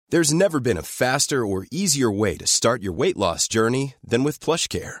There's never been a faster or easier way to start your weight loss journey than with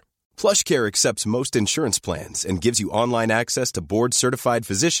PlushCare. PlushCare accepts most insurance plans and gives you online access to board-certified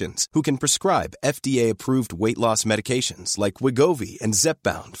physicians who can prescribe FDA-approved weight loss medications like Wegovy and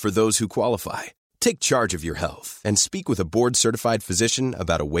Zepbound for those who qualify. Take charge of your health and speak with a board-certified physician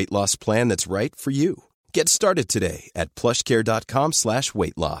about a weight loss plan that's right for you. Get started today at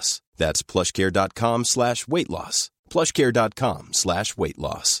plushcare.com/weight loss. That's plushcare.com/weight loss. plushcare.com/weight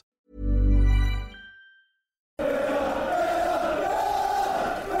loss.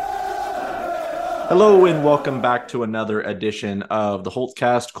 Hello and welcome back to another edition of the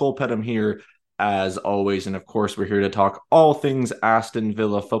Holtcast. Cole Pettum here as always, and of course we're here to talk all things Aston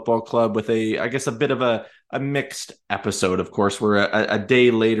Villa Football Club with a bit of a mixed episode. Of course, we're a day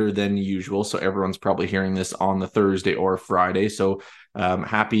later than usual, so everyone's probably hearing this on the Thursday or Friday. So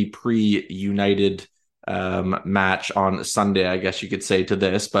happy pre-United match on Sunday, I guess you could say, to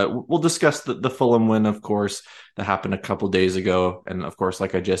this. But we'll discuss the Fulham win, of course, that happened a couple days ago. And of course,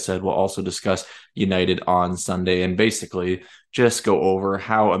 like I just said, we'll also discuss United on Sunday and basically just go over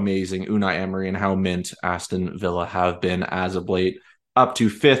how amazing Unai Emery and how mint Aston Villa have been as of late, up to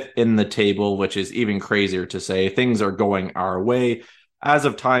 5th in the table, which is even crazier to say. Things are going our way. As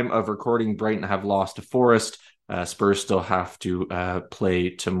of time of recording, Brighton have lost to Forest. Spurs still have to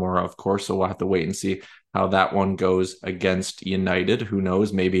play tomorrow, of course, so we'll have to wait and see how that one goes against United. Who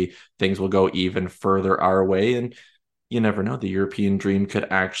knows? Maybe things will go even further our way, and you never know. The European dream could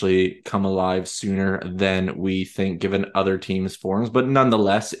actually come alive sooner than we think, given other teams' forms. But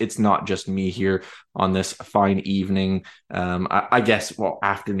nonetheless, it's not just me here on this fine evening. I guess,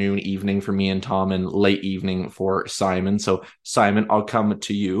 afternoon, evening for me and Tom, and late evening for Simon. So, Simon, I'll come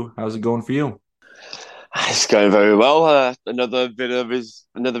to you. How's it going for you? It's going very well. Another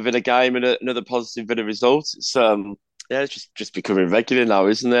Villa game and another positive Villa result. It's just becoming regular now,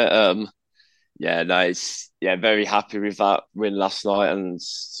 isn't it? Very happy with that win last night, and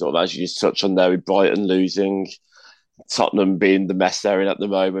sort of as you just touched on there with Brighton losing, Tottenham being the mess they're in at the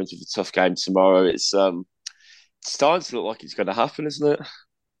moment with a tough game tomorrow. It's starting to look like it's going to happen, isn't it?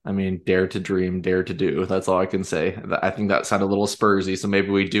 I mean, dare to dream, dare to do. That's all I can say. I think that sounded a little Spursy, so maybe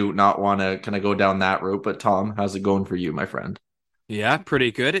we do not want to kind of go down that route. But Tom, how's it going for you, my friend? Yeah,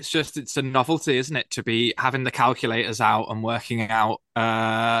 pretty good. It's a novelty, isn't it, to be having the calculators out and working out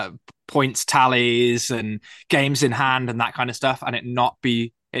points tallies and games in hand and that kind of stuff, and it not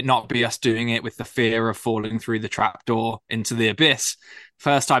be us doing it with the fear of falling through the trapdoor into the abyss.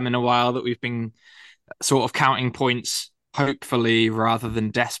 First time in a while that we've been sort of counting points hopefully rather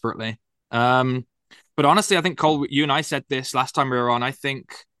than desperately. But honestly, I think, Cole, you and I said this last time we were on. I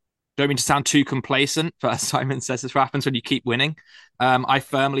think, don't mean to sound too complacent, but as Simon says, this happens when you keep winning. I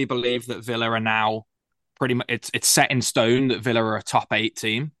firmly believe that Villa are now pretty much, it's set in stone that Villa are a top 8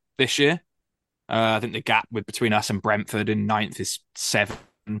 team this year. I think the gap between us and Brentford in 9th is 7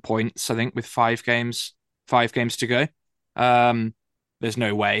 points, I think, with 5 games to go. There's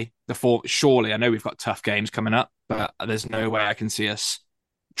no way. Surely, I know we've got tough games coming up, but there's no way I can see us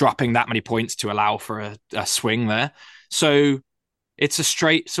dropping that many points to allow for a swing there. So it's a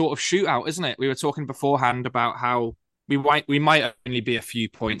straight sort of shootout, isn't it? We were talking beforehand about how we might only be a few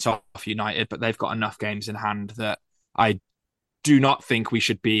points off United, but they've got enough games in hand that I do not think we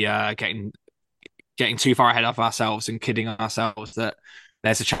should be getting too far ahead of ourselves and kidding ourselves that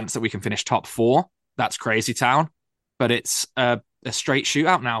there's a chance that we can finish top 4. That's crazy town. But it's a straight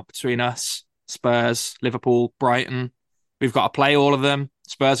shootout now between us, Spurs, Liverpool, Brighton. We've got to play all of them.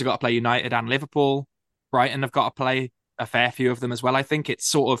 Spurs have got to play United and Liverpool. Brighton have got to play a fair few of them as well. I think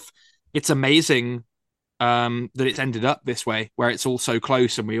it's amazing that it's ended up this way, where it's all so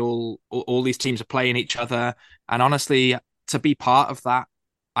close and all these teams are playing each other. And honestly, to be part of that,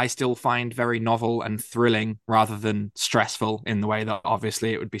 I still find very novel and thrilling rather than stressful, in the way that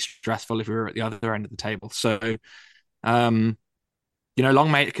obviously it would be stressful if we were at the other end of the table. So,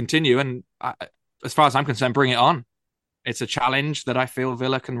 long may it continue. And as far as I'm concerned, bring it on. It's a challenge that I feel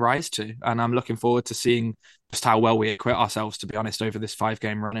Villa can rise to. And I'm looking forward to seeing just how well we acquit ourselves, to be honest, over this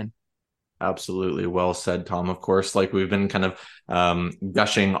 5-game run-in. Absolutely. Well said, Tom. Of course, like we've been kind of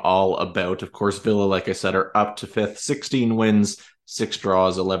gushing all about, of course, Villa, like I said, are up to 5th, 16 wins, 6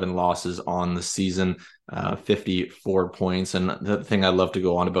 draws, 11 losses on the season, 54 points. And the thing I love to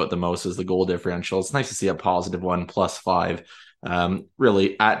go on about the most is the goal differential. It's nice to see a positive one, +5.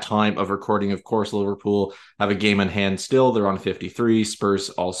 Really, at time of recording, of course, Liverpool have a game in hand still. They're on 53.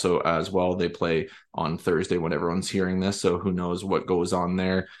 Spurs also as well. They play on Thursday when everyone's hearing this, so who knows what goes on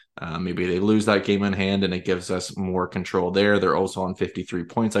there. Maybe they lose that game in hand and it gives us more control there. They're also on 53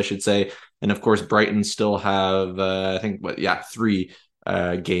 points, I should say. And of course, Brighton still have, 3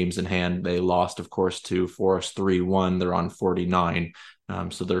 games in hand. They lost, of course, to Forest 3-1. They're on 49.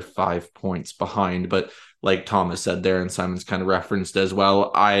 So they're 5 points behind. But like Thomas said there, and Simon's kind of referenced as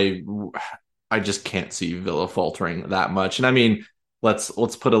well, I just can't see Villa faltering that much. And I mean, let's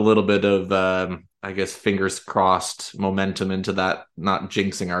put a little bit of I guess fingers crossed momentum into that, not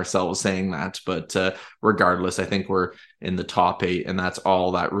jinxing ourselves saying that, but regardless, I think we're in the top 8, and that's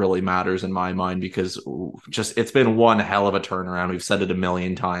all that really matters in my mind, because just it's been one hell of a turnaround. We've said it a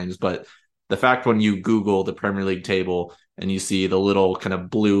million times, but the fact when you Google the Premier League table and you see the little kind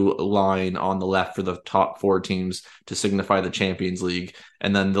of blue line on the left for the top 4 teams to signify the Champions League,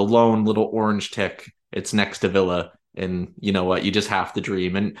 and then the lone little orange tick, it's next to Villa. And you know what? You just have to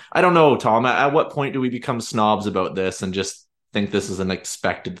dream. And I don't know, Tom, at what point do we become snobs about this and just think this is an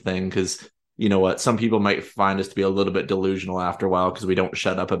expected thing? Because you know what? Some people might find us to be a little bit delusional after a while because we don't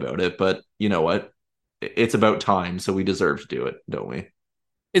shut up about it. But you know what? It's about time. So we deserve to do it, don't we?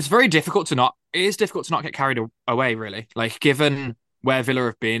 It is difficult to not get carried away, really. Like, given where Villa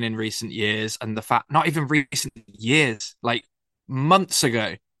have been in recent years and the fact, not even recent years, like months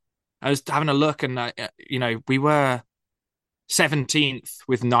ago, I was having a look and, we were 17th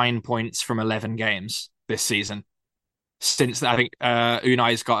with 9 points from 11 games this season. Since I think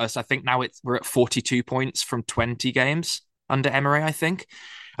Unai's got us, I think now we're at 42 points from 20 games under Emery, I think.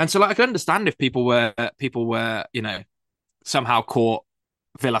 And so, like, I could understand if people were, somehow caught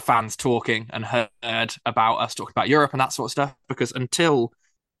Villa fans talking and heard about us talking about Europe and that sort of stuff, because until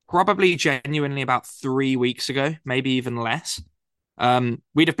probably genuinely about 3 weeks ago, maybe even less,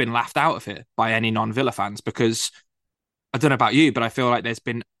 we'd have been laughed out of it by any non-Villa fans, because I don't know about you, but I feel like there's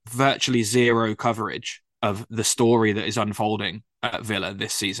been virtually zero coverage of the story that is unfolding at Villa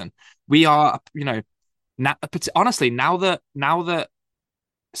this season. We are, honestly, now that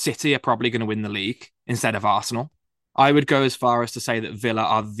City are probably going to win the league instead of Arsenal, I would go as far as to say that Villa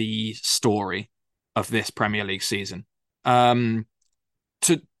are the story of this Premier League season. To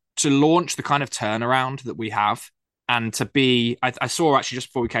launch the kind of turnaround that we have, and to be, I saw actually just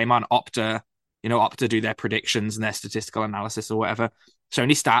before we came on, Opta do their predictions and their statistical analysis or whatever. So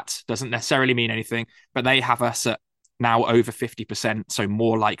only stats, doesn't necessarily mean anything, but they have us at now over 50%, so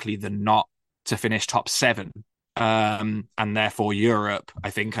more likely than not to finish top 7. And therefore Europe, I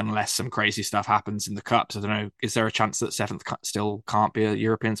think, unless some crazy stuff happens in the cups. I don't know, is there a chance that 7th still can't be a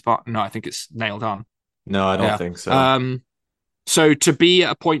European spot? No, I think it's nailed on. No, I don't think so. So to be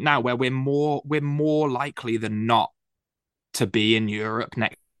at a point now where we're more likely than not to be in Europe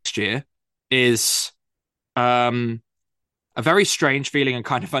next year is a very strange feeling and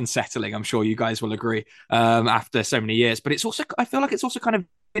kind of unsettling. I'm sure you guys will agree, after so many years. But I feel like it's also kind of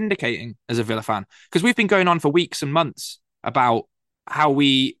vindicating as a Villa fan, because we've been going on for weeks and months about how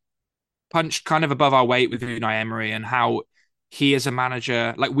we punched kind of above our weight with Unai Emery, and how he is a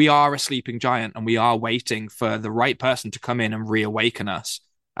manager, like, we are a sleeping giant and we are waiting for the right person to come in and reawaken us,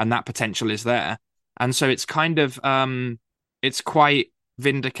 and that potential is there. And so it's kind of it's quite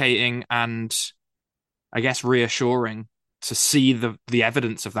vindicating and I guess reassuring to see the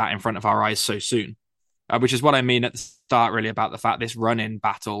evidence of that in front of our eyes so soon, which is what I mean at the start, really, about the fact this run-in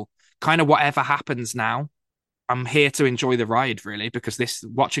battle, kind of whatever happens now, I'm here to enjoy the ride, really, because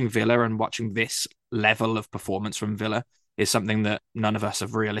watching Villa and watching this level of performance from Villa is something that none of us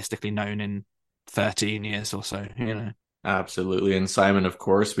have realistically known in 13 years or so, Absolutely. And Simon, of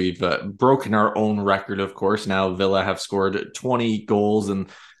course, we've broken our own record, of course. Now Villa have scored 20 goals in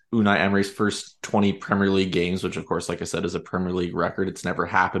Unai Emery's first 20 Premier League games, which, of course, like I said, is a Premier League record. It's never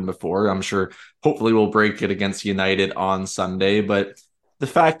happened before. I'm sure hopefully we'll break it against United on Sunday. But the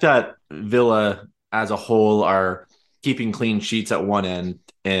fact that Villa as a whole are keeping clean sheets at one end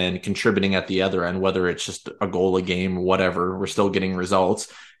and contributing at the other end, whether it's just a goal a game, whatever, we're still getting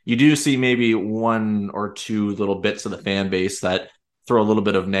results. You do see maybe one or two little bits of the fan base that throw a little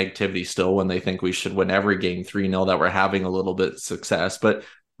bit of negativity still when they think we should win every game 3-0, that we're having a little bit of success. But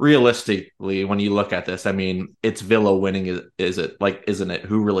realistically, when you look at this, I mean, it's Villa winning, is it? Like, isn't it?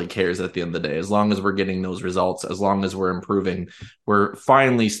 Who really cares at the end of the day? As long as we're getting those results, as long as we're improving, we're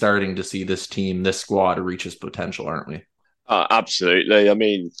finally starting to see this team, this squad reach its potential, aren't we? Absolutely. I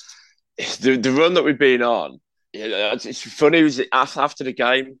mean, the run that we've been on, it's funny. It was after the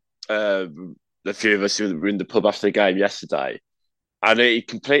game, a few of us who were in the pub after the game yesterday, and it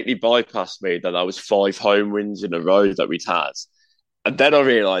completely bypassed me that I was 5 home wins in a row that we'd had. And then I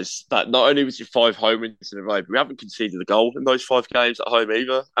realised that not only was it 5 home wins in a row, but we haven't conceded a goal in those 5 games at home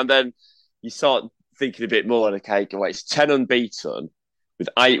either. And then you start thinking a bit more on the cake. Wait, it's 10 unbeaten with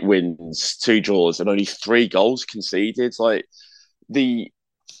 8 wins, 2 draws, and only 3 goals conceded. Like,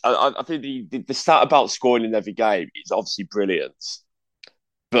 I think the stat about scoring in every game is obviously brilliant.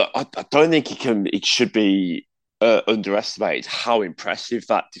 but I don't think it should be underestimated how impressive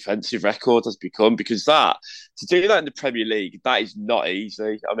that defensive record has become, because to do that in the Premier League, that is not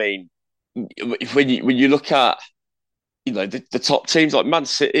easy. I mean, when you look at the top teams like Man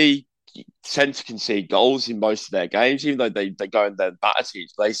City tend to concede goals in most of their games, even though they go in their batter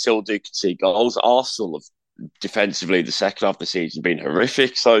teams, they still do concede goals. Arsenal have defensively the second half of the season been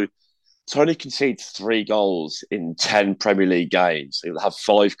horrific. So to only concede 3 goals in 10 Premier League games, they'll have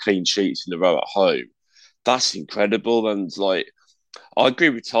 5 clean sheets in a row at home. That's incredible. And I agree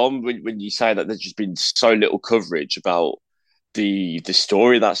with Tom when you say that there's just been so little coverage about the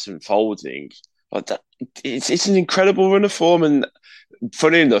story that's unfolding. Like that, it's an incredible run of form. And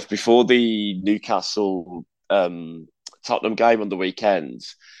funny enough, before the Newcastle Tottenham game on the weekend,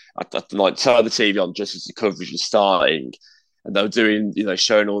 I turned the TV on just as the coverage was starting, and they were doing,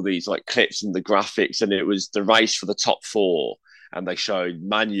 showing all these clips and the graphics, and it was the race for the top 4, and they showed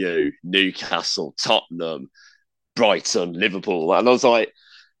Man U, Newcastle, Tottenham, Brighton, Liverpool, and I was like,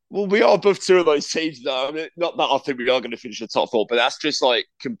 well, we are above 2 of those teams now. I mean, not that I think we are going to finish the top 4, but that's just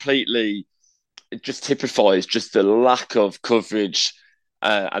completely, it just typifies just the lack of coverage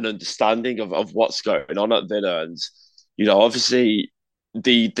and understanding of what's going on at Villa. And obviously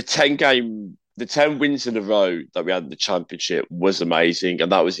the 10 wins in a row that we had in the Championship was amazing,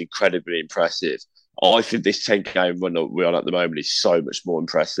 and that was incredibly impressive. I think this 10-game run that we're on at the moment is so much more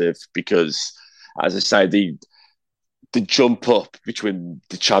impressive because, as I say, the jump up between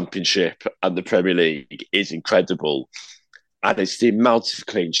the Championship and the Premier League is incredible, and it's the amount of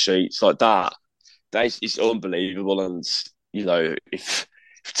clean sheets like that. That is unbelievable. And if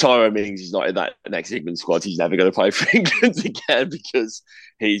Tyrone Mings is not in that next England squad, he's never going to play for England again because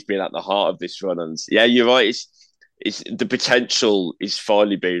he's been at the heart of this run. And yeah, you're right. It's the potential is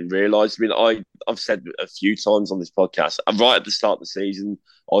finally being realised. I mean, I've said a few times on this podcast, right at the start of the season,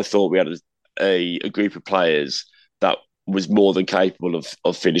 I thought we had a group of players that was more than capable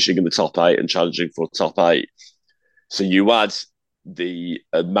of finishing in the top 8 and challenging for top 8. So you add the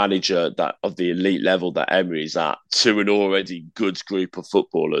manager that of the elite level that Emery is at to an already good group of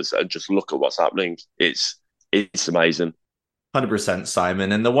footballers, and just look at what's happening. It's amazing. 100%,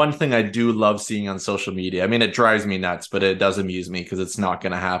 Simon. And the one thing I do love seeing on social media, I mean, it drives me nuts, but it does amuse me because it's not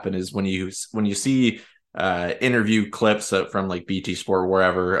going to happen, is when you see interview clips from BT Sport,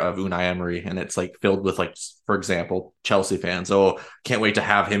 wherever, of Unai Emery, and it's filled with for example, Chelsea fans. Oh, can't wait to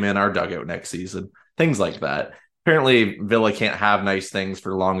have him in our dugout next season. Things like that. Apparently Villa can't have nice things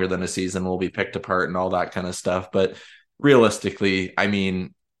for longer than a season. We'll be picked apart and all that kind of stuff. But realistically, I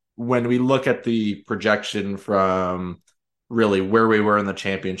mean, when we look at the projection from really where we were in the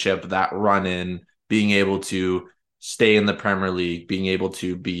Championship, that run in, being able to stay in the Premier League, being able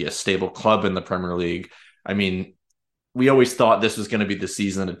to be a stable club in the Premier League, I mean, we always thought this was going to be the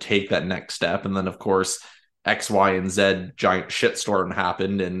season to take that next step. And then, of course, X, Y, and Z giant shitstorm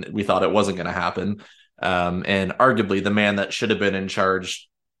happened, and we thought it wasn't going to happen. And arguably the man that should have been in charge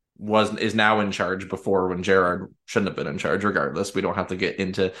is now in charge before, when Gerrard shouldn't have been in charge. Regardless, we don't have to get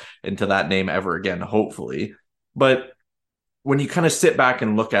into that name ever again, hopefully. But when you kind of sit back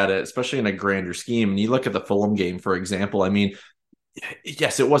and look at it, especially in a grander scheme, and you look at the Fulham game, for example, I mean,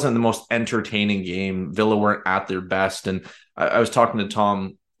 yes, it wasn't the most entertaining game. Villa weren't at their best. And I was talking to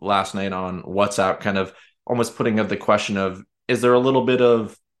Tom last night on WhatsApp, kind of almost putting up the question of, is there a little bit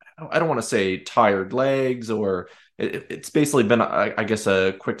of, I don't want to say tired legs, or it's basically been, I guess,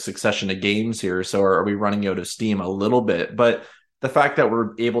 a quick succession of games here. So are we running out of steam a little bit? But the fact that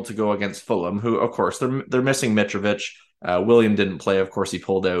we're able to go against Fulham, who, of course, they're missing Mitrovic. William didn't play. Of course, he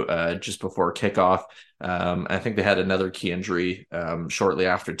pulled out just before kickoff. I think they had another key injury shortly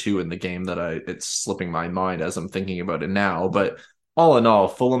after too in the game that it's slipping my mind as I'm thinking about it now. But all in all,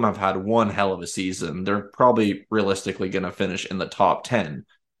 Fulham have had one hell of a season. They're probably realistically going to finish in the top 10.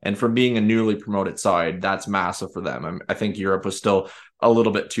 And from being a newly promoted side, that's massive for them. I think Europe was still a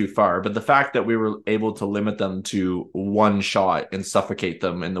little bit too far. But the fact that we were able to limit them to one shot and suffocate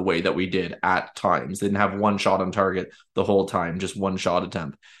them in the way that we did at times, they didn't have one shot on target the whole time, just one shot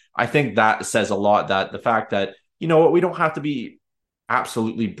attempt. I think that says a lot, that the fact that, we don't have to be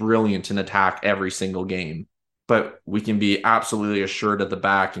absolutely brilliant in attack every single game, but we can be absolutely assured at the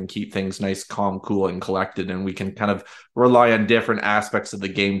back and keep things nice, calm, cool, and collected. And we can kind of rely on different aspects of the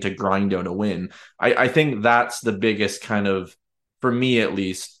game to grind out a win. I think that's the biggest kind of, for me at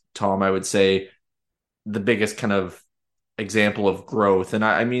least, Tom, I would say the biggest kind of example of growth. And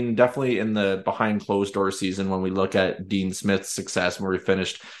I mean, definitely in the behind closed door season, when we look at Dean Smith's success, where we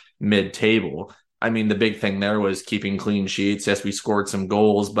finished mid-table, I mean, the big thing there was keeping clean sheets. Yes, we scored some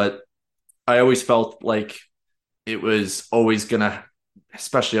goals, but I always felt like it was always going to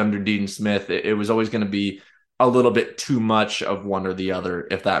especially under Dean Smith, it was always going to be a little bit too much of one or the other,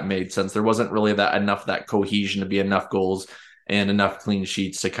 if that made sense. There wasn't really that cohesion to be enough goals and enough clean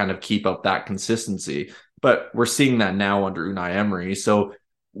sheets to kind of keep up that consistency. But we're seeing that now under Unai Emery. So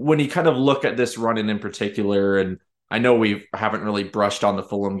when you kind of look at this run in particular, and I know we haven't really brushed on the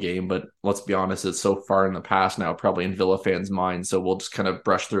Fulham game, but let's be honest, it's so far in the past now, probably in Villa fans' minds. So we'll just kind of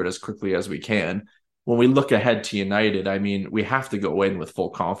brush through it as quickly as we can. When we look ahead to United, I mean, we have to go in with full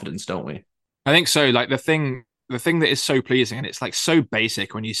confidence, don't we? I think so. Like the thing that is so pleasing, and it's like so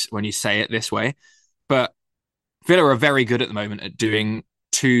basic when you say it this way, but Villa are very good at the moment at doing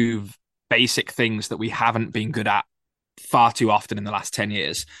two basic things that we haven't been good at far too often in the last 10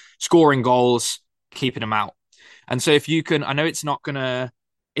 years: scoring goals, keeping them out. And so if you can, I know it's going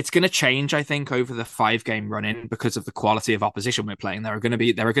to change, I think, over the 5-game run in because of the quality of opposition we're playing. There are going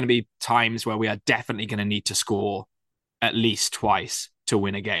to be times where we are definitely going to need to score at least twice to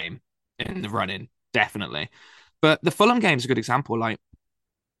win a game in the run in, definitely. But the Fulham game is a good example. Like,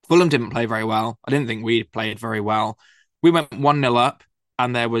 Fulham didn't play very well. I didn't think we played very well. We went 1-0 up,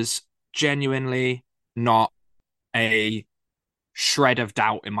 and there was genuinely not a shred of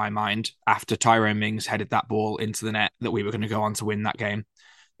doubt in my mind after Tyrone Mings headed that ball into the net that we were going to go on to win that game.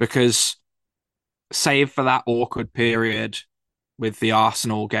 Because save for that awkward period with the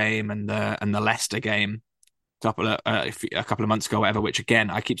Arsenal game and the Leicester game a couple of months ago, whatever, which again,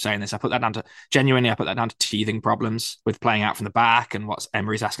 I keep saying this, I put that down to teething problems with playing out from the back and what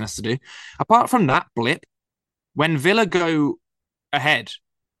Emery's asking us to do. Apart from that blip, when Villa go ahead,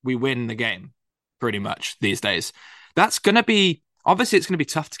 we win the game pretty much these days. That's going to be, obviously it's going to be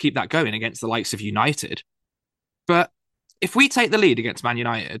tough to keep that going against the likes of United. But if we take the lead against Man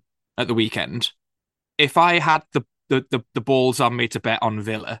United at the weekend, if I had the balls on me to bet on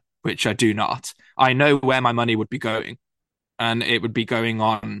Villa, which I do not, I know where my money would be going. And it would be going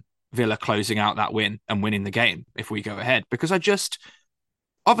on Villa closing out that win and winning the game if we go ahead. Because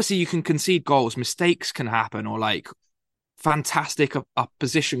obviously you can concede goals, mistakes can happen, or like fantastic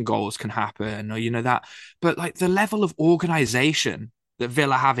opposition goals can happen, or that. But like the level of organization that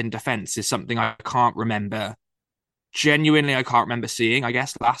Villa have in defense is something I can't remember. Genuinely, I can't remember seeing. I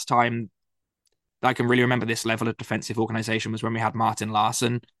guess last time I can really remember this level of defensive organization was when we had Martin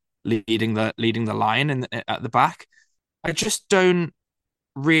Larsson leading the line at the back. I just don't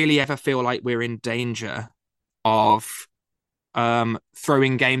really ever feel like we're in danger of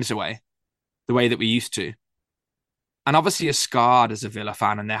throwing games away the way that we used to. And obviously you're scarred as a Villa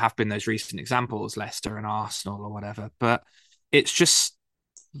fan, and there have been those recent examples, Leicester and Arsenal or whatever, but it's just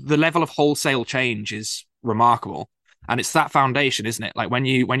the level of wholesale change is remarkable. And it's that foundation, isn't it? Like when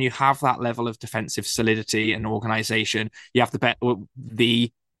you have that level of defensive solidity and organization, you have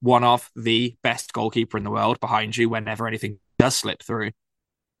one of the best goalkeeper in the world behind you whenever anything does slip through.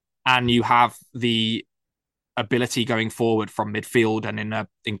 And you have the ability going forward from midfield and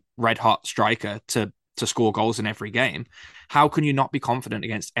in red hot striker to score goals in every game. How can you not be confident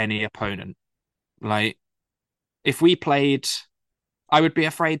against any opponent? Like, if we played, I'd be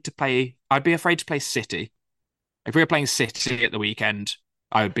afraid to play City. If we were playing City at the weekend,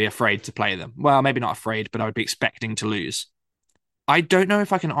 I would be afraid to play them. Well, maybe not afraid, but I would be expecting to lose. I don't know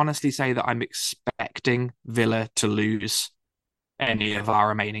if I can honestly say that I'm expecting Villa to lose any of our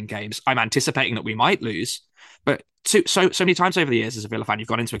remaining games. I'm anticipating that we might lose, but so many times over the years as a Villa fan, you've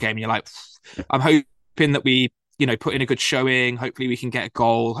gone into a game and you're like, I'm hoping that we, put in a good showing. Hopefully we can get a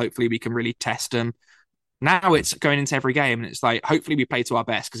goal. Hopefully we can really test them. Now it's going into every game and it's like, hopefully we play to our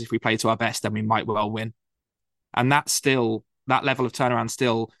best, because if we play to our best, then we might well win. And that level of turnaround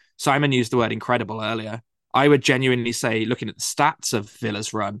still, Simon used the word incredible earlier. I would genuinely say, looking at the stats of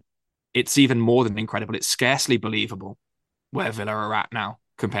Villa's run, it's even more than incredible. It's scarcely believable where Villa are at now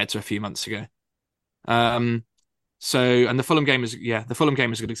compared to a few months ago. And the Fulham game is a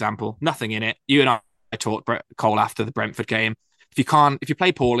good example. Nothing in it. You and I talked, Cole, after the Brentford game. If you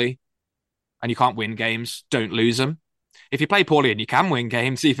play poorly and you can't win games, don't lose them. If you play poorly and you can win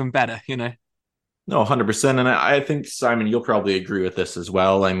games, even better, No, 100%. And I think, Simon, you'll probably agree with this as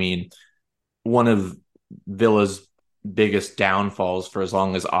well. I mean, one of Villa's biggest downfalls for as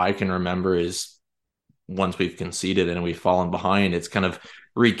long as I can remember is once we've conceded and we've fallen behind, it's kind of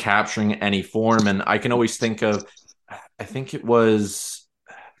recapturing any form. And I can always think of, I think it was,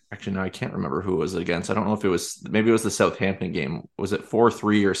 actually, no, I can't remember who it was against. I don't know if maybe it was the Southampton game. Was it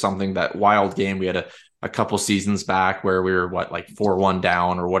 4-3 or something? That wild game we had a couple seasons back where we were 4-1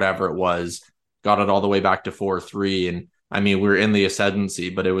 down or whatever it was, got it all the way back to 4-3. And I mean, we were in the ascendancy,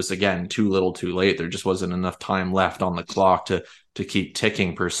 but it was, again, too little too late. There just wasn't enough time left on the clock to keep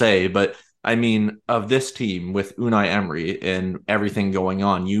ticking per se. But I mean, of this team with Unai Emery and everything going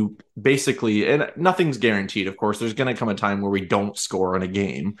on, you basically, and nothing's guaranteed, of course, there's going to come a time where we don't score in a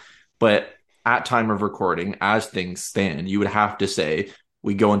game. But at time of recording, as things stand, you would have to say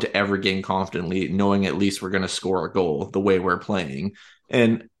we go into every game confidently, knowing at least we're going to score a goal the way we're playing.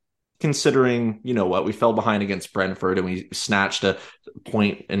 And considering, you know what, we fell behind against Brentford and we snatched a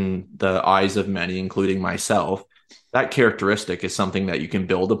point in the eyes of many, including myself, that characteristic is something that you can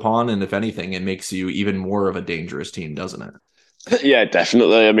build upon. And if anything, it makes you even more of a dangerous team, doesn't it? Yeah,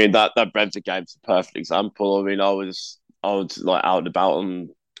 definitely. I mean, that Brentford game's a perfect example. I mean, I was like out and about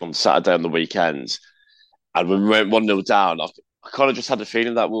on Saturday on the weekends, and when we went 1-0 down, I kind of just had the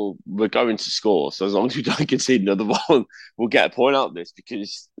feeling that we're going to score. So as long as we don't concede another one, we'll get a point out of this.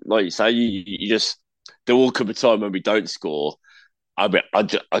 Because, like you say, you just there will come a time when we don't score. I mean, I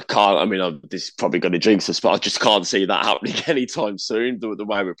can't. I mean, this is probably going to jinx us, but I just can't see that happening anytime soon. The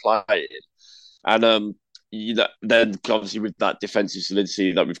way we're playing, and then obviously with that defensive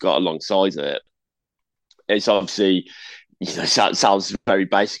solidity that we've got alongside it, it's obviously, sounds very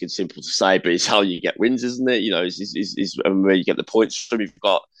basic and simple to say, but it's how you get wins, isn't it? It's where you get the points from. You've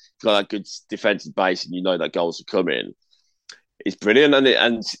got that good defensive base, and you know that goals are coming. It's brilliant,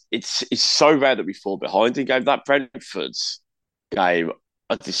 and it's so rare that we fall behind in game. That Brentford's game,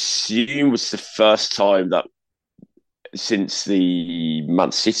 I'd assume, was the first time that since the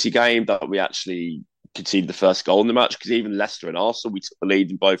Man City game that we actually conceded the first goal in the match. Because even Leicester and Arsenal, we took the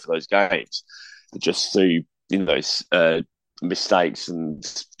lead in both of those games, just through mistakes and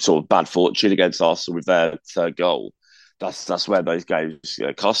sort of bad fortune against Arsenal with their third goal. That's where those games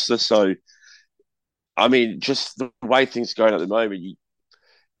cost us. So, I mean, just the way things are going at the moment,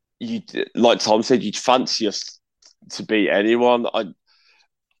 you like Tom said, you'd fancy us to beat anyone.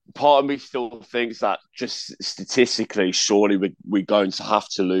 Part of me still thinks that just statistically, surely we're going to have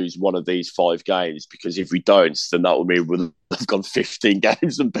to lose one of these 5 games, because if we don't, then that will mean we'll have gone 15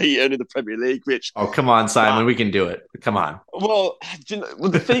 games unbeaten in the Premier League. Which, oh, come on, Simon, we can do it. Come on. Well,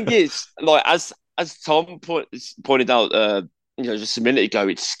 the thing is, like as Tom pointed out, just a minute ago,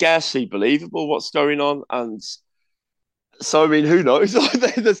 it's scarcely believable what's going on, and so I mean, who knows?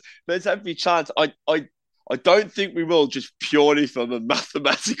 there's every chance. I don't think we will, just purely from a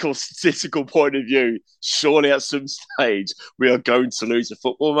mathematical, statistical point of view. Surely at some stage we are going to lose a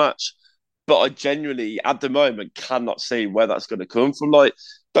football match. But I genuinely, at the moment, cannot see where that's going to come from. Like,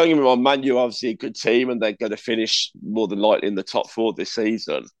 don't get me wrong, Man U are obviously a good team and they're going to finish more than likely in the top 4 this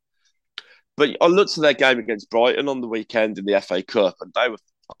season. But I looked at their game against Brighton on the weekend in the FA Cup, and they were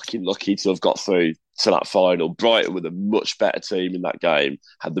fucking lucky to have got through to that final. Brighton were the much better team in that game,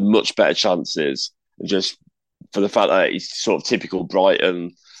 had the much better chances. Just for the fact that it's sort of typical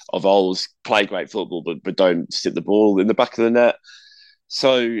Brighton of old, play great football, but don't stick the ball in the back of the net.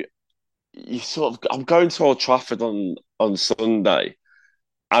 So I'm going to Old Trafford on Sunday,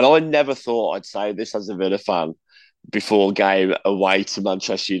 and I never thought I'd say this as a Villa fan before game away to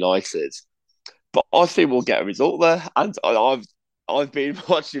Manchester United, but I think we'll get a result there. And I've been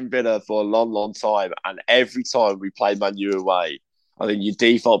watching Villa for a long, long time, and every time we play Man U away, I think your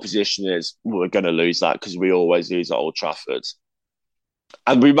default position is we're going to lose that because we always lose at Old Trafford.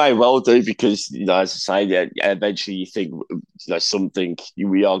 And we may well do because, as I say, eventually you think, something,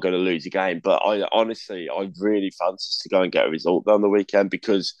 we are going to lose a game. But I really fancy us to go and get a result on the weekend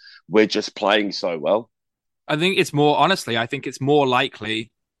because we're just playing so well. I think it's more likely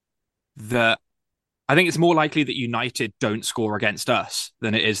that United don't score against us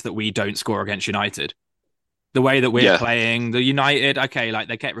than it is that we don't score against United. The way that we're playing, the United, okay, like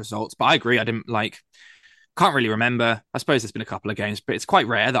they get results, but I agree. Can't really remember. I suppose there's been a couple of games, but it's quite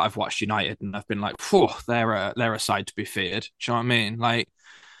rare that I've watched United and I've been like, "Phew, they're a side to be feared." Do you know what I mean? Like,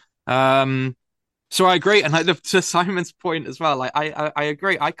 so I agree, and like to Simon's point as well. Like, I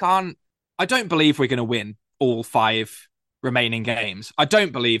agree. I don't believe we're going to win all 5 remaining games. I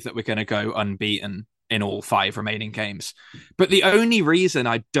don't believe that we're going to go unbeaten in all 5 remaining games. But the only reason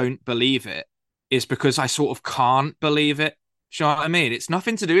I don't believe it is because I sort of can't believe it. Do you know what I mean? It's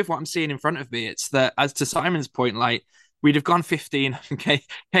nothing to do with what I'm seeing in front of me. It's that, as to Simon's point, like, we'd have gone 15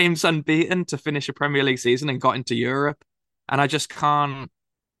 games unbeaten to finish a Premier League season and got into Europe. And I just can't.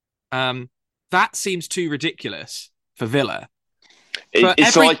 That seems too ridiculous for Villa.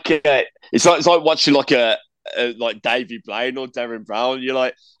 It's like watching like like Davy Blaine or Darren Brown. You're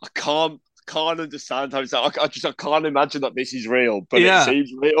like, I can't understand how it's like. I can't imagine that this is real, but it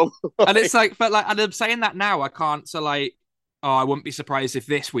seems real. And it's like, and I'm saying that now, I can't. So like, I wouldn't be surprised if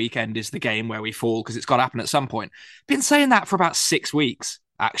this weekend is the game where we fall because it's got to happen at some point. Been saying that for about 6 weeks,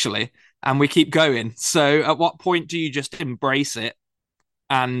 actually, and we keep going. So at what point do you just embrace it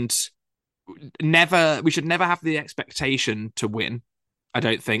and we should never have the expectation to win. I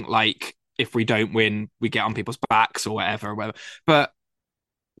don't think, like, if we don't win, we get on people's backs or whatever. But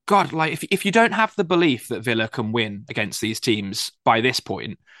God, like, if you don't have the belief that Villa can win against these teams by this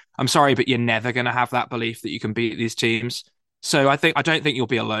point, I'm sorry, but you're never going to have that belief that you can beat these teams. So I don't think you'll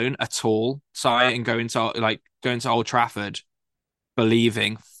be alone at all, Si, and going to Old Trafford,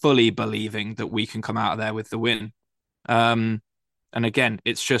 fully believing that we can come out of there with the win. And again,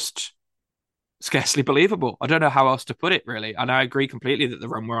 it's just scarcely believable. I don't know how else to put it, really. And I agree completely that the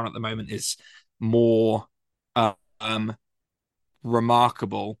run we're on at the moment is more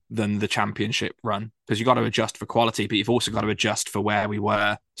remarkable than the championship run, because you've got to adjust for quality, but you've also got to adjust for where we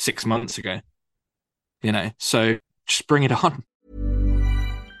were 6 months ago. So just bring it on.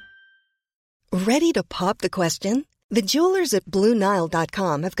 Ready to pop the question? The jewelers at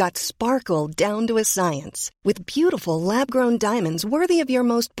BlueNile.com have got sparkle down to a science with beautiful lab-grown diamonds worthy of your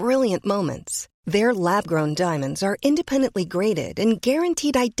most brilliant moments. Their lab-grown diamonds are independently graded and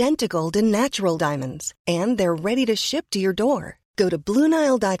guaranteed identical to natural diamonds, and they're ready to ship to your door. Go to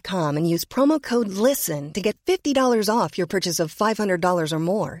BlueNile.com and use promo code LISTEN to get $50 off your purchase of $500 or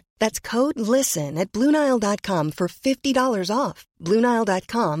more. That's code LISTEN at BlueNile.com for $50 off.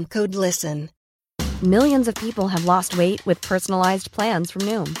 BlueNile.com, code LISTEN. Millions of people have lost weight with personalized plans from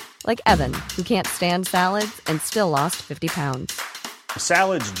Noom. Like Evan, who can't stand salads and still lost 50 pounds.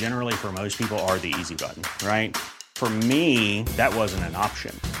 Salads generally for most people are the easy button, right? For me, that wasn't an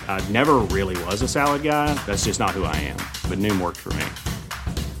option. I never really was a salad guy. That's just not who I am. But Noom worked for me.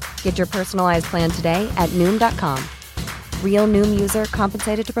 Get your personalized plan today at Noom.com. Real Noom user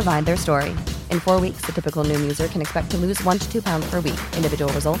compensated to provide their story. In 4 weeks, the typical Noom user can expect to lose 1 to 2 pounds per week.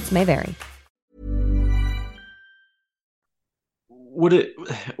 Individual results may vary. Would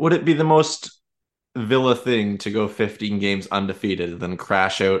it be the most Villa thing to go 15 games undefeated and then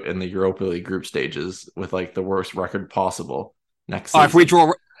crash out in the Europa League group stages with like the worst record possible next season?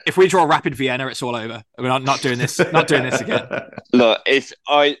 If we draw Rapid Vienna, it's all over. We're not doing this. Not doing this again. Look, if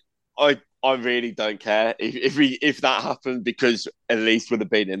I really don't care if that happened, because at least would have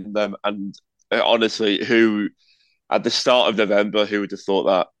been in them. And honestly, who at the start of November, who would have thought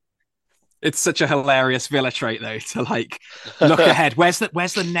that? It's such a hilarious Villa trait, though, to like look ahead. Where's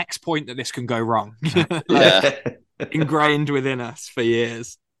the next point that this can go wrong? Ingrained within us for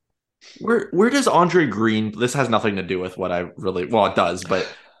years. Where does Andre Green? This has nothing to do with what I really. Well, it does, but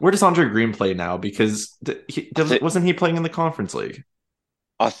where does Andre Green play now? Because wasn't he playing in the Conference League?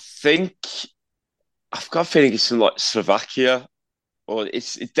 I think I've got a feeling it's in like Slovakia, or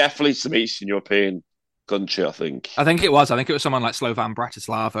it's definitely some Eastern European country. I think it was someone like Slovan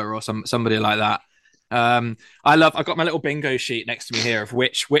Bratislava or somebody like that. I've got my little bingo sheet next to me here of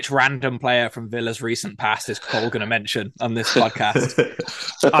which random player from Villa's recent past is Cole going to mention on this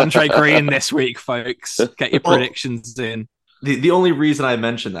podcast. Andre Green this week, folks. Get your predictions in. The only reason I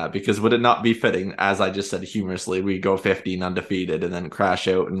mentioned that, because would it not be fitting, as I just said humorously, we go 15 undefeated and then crash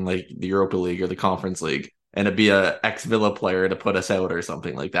out in like the Europa League or the Conference League, and it'd be a ex-Villa player to put us out or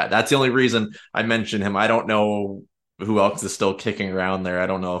something like that. That's the only reason I mentioned him. I don't know who else is still kicking around there. I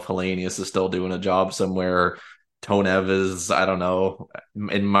don't know if Hellenius is still doing a job somewhere. Tonev is, I don't know,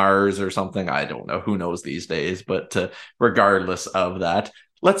 in Mars or something. I don't know. Who knows these days? But regardless of that,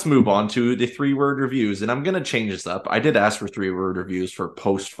 let's move on to the 3-word reviews. And I'm going to change this up. I did ask for 3-word reviews for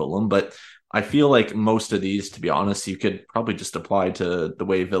post-Fulham, but I feel like most of these, to be honest, you could probably just apply to the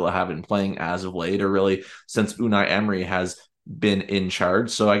way Villa have been playing as of late, or really since Unai Emery has been in charge.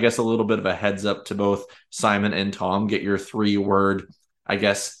 So I guess a little bit of a heads up to both Simon and Tom. Get your 3-word, I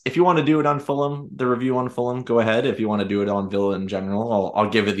guess. If you want to do it on Fulham, the review on Fulham, go ahead. If you want to do it on Villa in general, I'll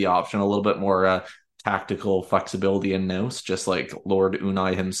give you the option. A little bit more tactical flexibility in nous, just like Lord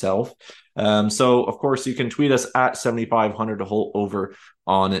Unai himself. So of course you can tweet us at 7500 to hold over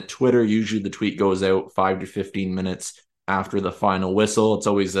on Twitter. Usually the tweet goes out 5 to 15 minutes after the final whistle. It's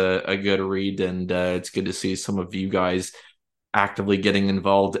always a good read, and it's good to see some of you guys actively getting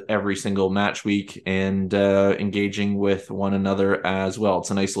involved every single match week and engaging with one another as well.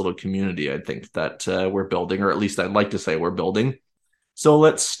 It's a nice little community, I think, that we're building, or at least I'd like to say we're building. So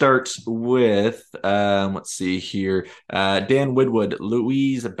let's start with, let's see here. Dan Woodward,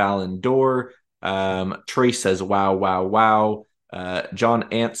 Louise Ballon d'Or. Trace says, wow, wow, wow. John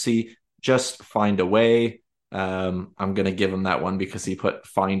Antsy, just find a way. I'm going to give him that one because he put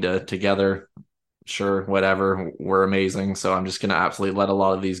find a together. Sure, whatever. We're amazing. So I'm just going to absolutely let a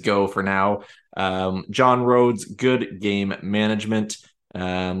lot of these go for now. John Rhodes, good game management.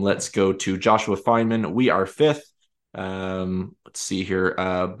 Let's go to Joshua Feynman. We are 5th. Let's see here.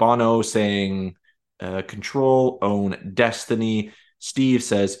 Bono saying control, own destiny. Steve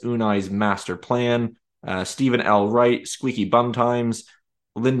says Unai's master plan. Stephen L. Wright, squeaky bum times.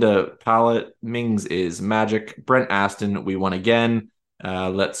 Linda Pallet, Mings is magic. Brent Aston, we won again.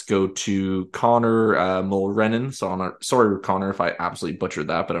 Let's go to Connor Mulrennan. Sorry, Connor, if I absolutely butchered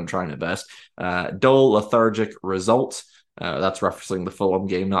that, but I'm trying my best. Dull, lethargic result. That's referencing the Fulham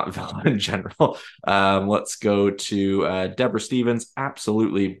game, not Villa in general. Let's go to Deborah Stevens,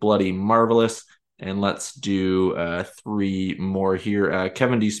 absolutely bloody marvelous. And let's do 3 more here.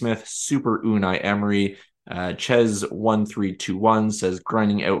 Kevin D. Smith, super Unai Emery. Ches1321 says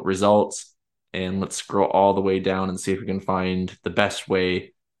grinding out results. And let's scroll all the way down and see if we can find the best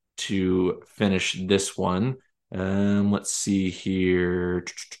way to finish this one. Let's see here.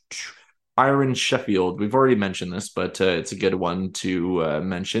 Iron Sheffield. We've already mentioned this, but it's a good one to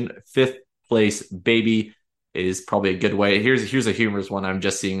mention. 5th place, baby, is probably a good way. Here's a humorous one I'm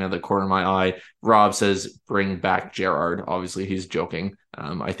just seeing in the corner of my eye. Rob says, bring back Gerrard. Obviously, he's joking.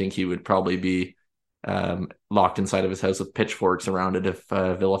 I think he would probably be locked inside of his house with pitchforks around it if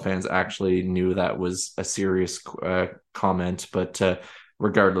Villa fans actually knew that was a serious comment. But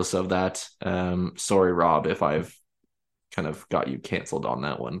regardless of that, sorry, Rob, if I've kind of got you canceled on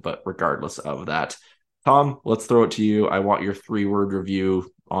that one. But regardless of that, Tom, let's throw it to you. I want your 3-word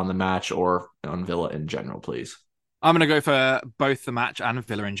review on the match or on Villa in general, please. I'm going to go for both the match and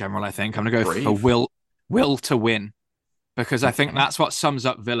Villa in general, I think. I'm going to go for will to win. Because I think that's what sums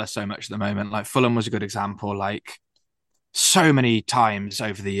up Villa so much at the moment. Like Fulham was a good example. Like so many times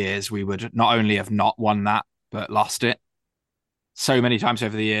over the years, we would not only have not won that, but lost it. So many times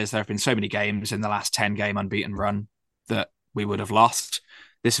over the years, there have been so many games in the last 10-game unbeaten run that we would have lost.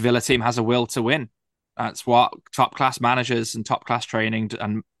 This Villa team has a will to win. That's what top-class managers and top-class training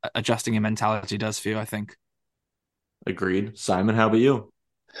and adjusting your mentality does for you, I think. Agreed. Simon, how about you?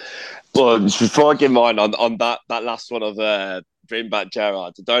 Well, before I give mine on that last one of bring back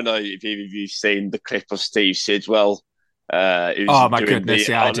Gerrard, I don't know if either of you've seen the clip of Steve Sidwell. Oh my goodness,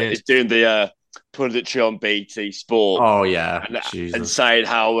 I did. He's doing the punditry on BT Sport. Oh yeah, and saying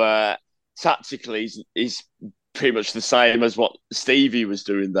how tactically he's pretty much the same as what Stevie was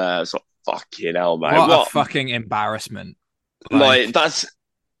doing there. It's like, fucking hell, man! What a fucking embarrassment! Like that's.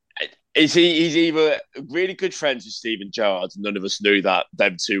 He's either really good friends with Steven Gerrard, and none of us knew that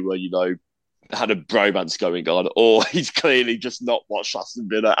them two were, had a bromance going on, or he's clearly just not watched Aston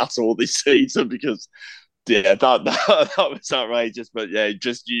Villa at all this season because, that was outrageous. But yeah,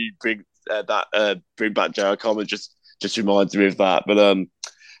 just you bring back Gerrard comment just reminds me of that. But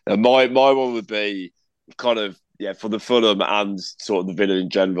my one would be kind of for the Fulham and sort of the Villa in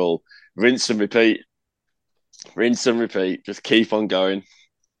general, rinse and repeat, just keep on going.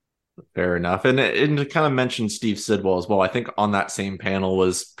 Fair enough. And to kind of mention Steve Sidwell as well, I think on that same panel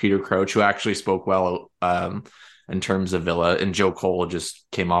was Peter Crouch, who actually spoke well in terms of Villa, and Joe Cole just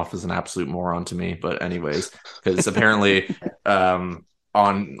came off as an absolute moron to me. But anyways, because apparently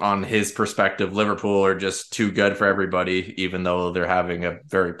on his perspective, Liverpool are just too good for everybody, even though they're having a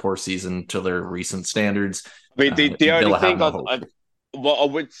very poor season to their recent standards. I mean, the only thing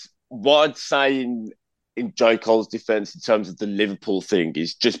what I'd say in Joe Cole's defence in terms of the Liverpool thing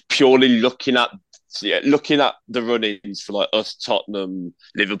is just purely looking at the run-ins for like us, Tottenham,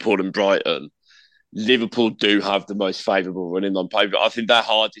 Liverpool and Brighton. Liverpool do have the most favourable run-in on paper. I think their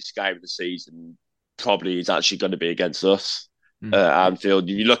hardest game of the season probably is actually going to be against us at Anfield.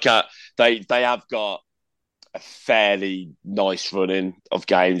 If you look at, they have got a fairly nice run-in of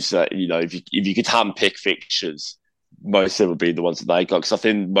games that, if you could handpick fixtures, most of them would be the ones that they got, because I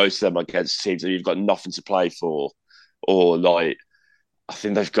think most of them are against teams that you've got nothing to play for, or like I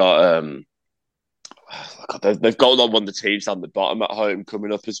think they've got they've got one of the teams down the bottom at home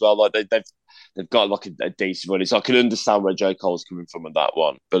coming up as well. Like they've got like a decent run. So I can understand where Joe Cole's coming from on that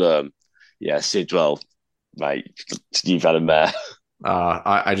one, but Sidwell, mate, you've had him there.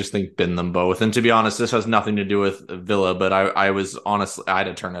 I just think bin them both. And to be honest, this has nothing to do with Villa, but I was honestly, I had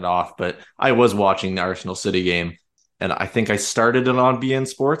to turn it off, but I was watching the Arsenal City game. And I think I started it on BN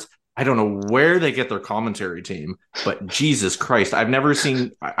Sports. I don't know where they get their commentary team, but Jesus Christ, I've never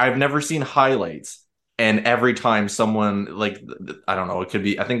seen highlights. And every time someone, like, I don't know, it could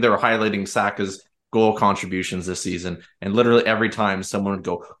be, I think they were highlighting Saka's goal contributions this season. And literally every time someone would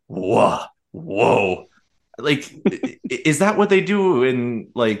go, whoa. Like, is that what they do in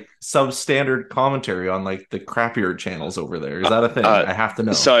like substandard commentary on like the crappier channels over there? Is that a thing? I have to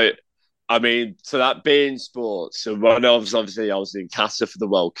know. So that being sports, so when I was in Qatar for the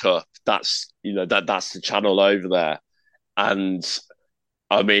World Cup, that's that's the channel over there. And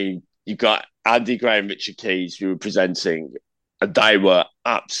I mean, you got Andy Gray and Richard Keys who were presenting, and they were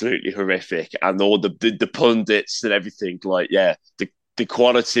absolutely horrific. And all the pundits and everything, like, the the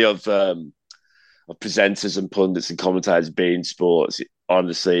quality of presenters and pundits and commentators being sports,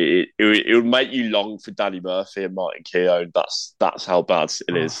 honestly, it would make you long for Danny Murphy and Martin Keown. That's how bad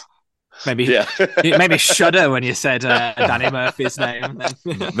it is. Maybe shudder when you said Danny Murphy's name.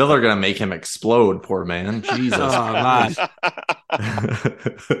 Villa are gonna make him explode, poor man. Jesus, man.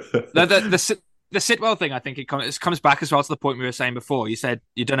 The Sitwell thing, I think it comes back as well to the point we were saying before. You said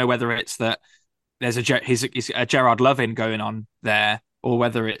you don't know whether it's that there's he's a Gerard Lovin going on there, or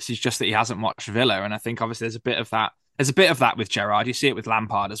whether it's just that he hasn't watched Villa. And I think obviously there's a bit of that. There's a bit of that with Gerrard. You see it with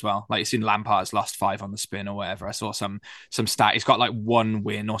Lampard as well. Like you've seen Lampard's lost 5 on the spin or whatever. I saw some stat. He's got like 1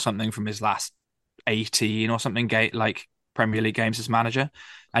 win or something from his last 18 or something like Premier League games as manager.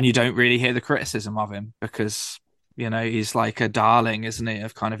 And you don't really hear the criticism of him because, he's like a darling, isn't he,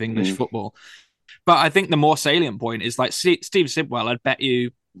 of kind of English football. But I think the more salient point is like Steve Sidwell, I'd bet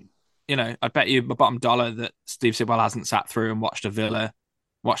you my bottom dollar that Steve Sidwell hasn't sat through and watched a Villa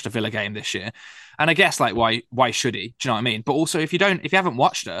game this year. And I guess like why should he? Do you know what I mean? But also if you haven't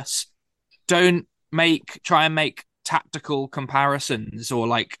watched us, don't try and make tactical comparisons or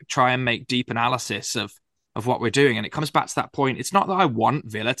like try and make deep analysis of what we're doing. And it comes back to that point. It's not that I want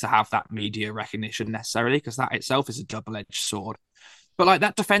Villa to have that media recognition necessarily, because that itself is a double-edged sword. But like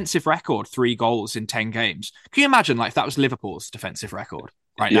that defensive record, 3 goals in 10 games. Can you imagine like if that was Liverpool's defensive record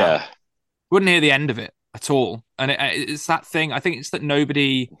right now? Yeah. Wouldn't hear the end of it at all. And it's that thing. I think it's that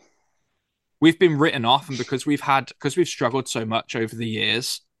we've been written off, and because we've struggled so much over the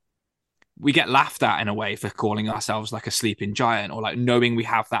years, we get laughed at in a way for calling ourselves like a sleeping giant or like knowing we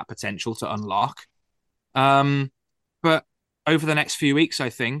have that potential to unlock. But over the next few weeks, I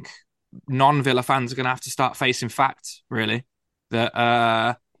think non-Villa fans are going to have to start facing facts, really,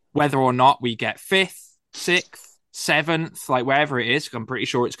 that whether or not we get 5th, 6th, 7th, like wherever it is, I'm pretty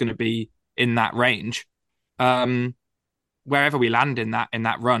sure it's going to be in that range. Wherever we land in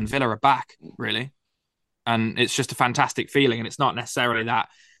that run, Villa are back, really. And it's just a fantastic feeling. And it's not necessarily that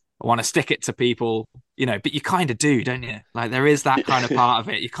I want to stick it to people, but you kind of do, don't you? Like there is that kind of part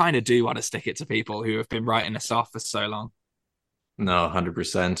of it. You kind of do want to stick it to people who have been writing us off for so long. No,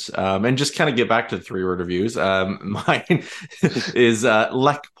 100%. And just kind of get back to the 3-word reviews. Mine is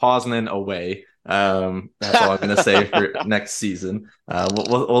Lech Poznan away. That's all I'm going to say for next season.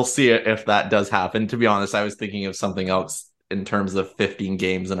 We'll see if that does happen. To be honest, I was thinking of something else in terms of 15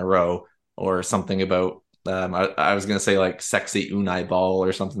 games in a row or something about, I was going to say like sexy Unai ball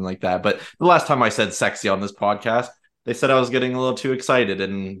or something like that. But the last time I said sexy on this podcast, they said I was getting a little too excited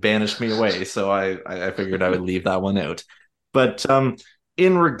and banished me away. So I figured I would leave that one out. But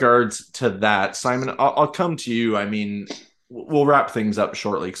in regards to that, Simon, I'll come to you. I mean, we'll wrap things up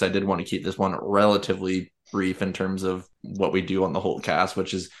shortly because I did want to keep this one relatively brief in terms of what we do on the Holtcast,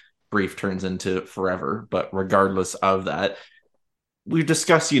 which is brief turns into forever. But regardless of that, we've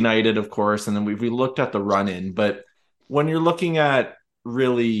discussed United, of course, and then we looked at the run-in. But when you're looking at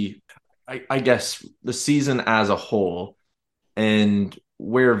really, I guess, the season as a whole and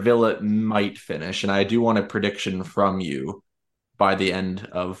where Villa might finish, and I do want a prediction from you by the end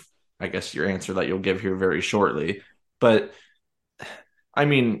of, I guess, your answer that you'll give here very shortly. But I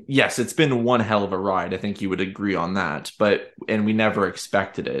mean, yes, it's been one hell of a ride. I think you would agree on that. And we never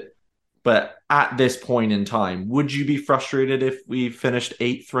expected it. But at this point in time, would you be frustrated if we finished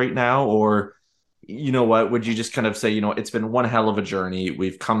 8th right now? Or, you know what, would you just kind of say, it's been one hell of a journey.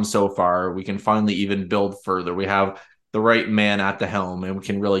 We've come so far. We can finally even build further. We have the right man at the helm and we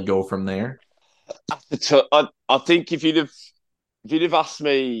can really go from there? I think if you'd have asked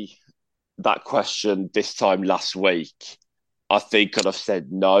me that question this time last week, I think I'd have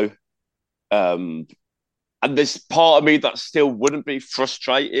said no. And there's part of me that still wouldn't be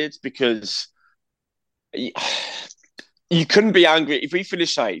frustrated because you couldn't be angry. If we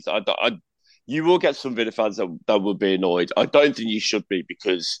finish 8th, you will get some Villa fans that will be annoyed. I don't think you should be,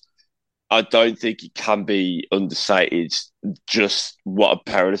 because I don't think it can be understated just what a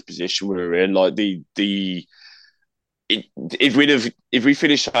perilous position we were in. Like if we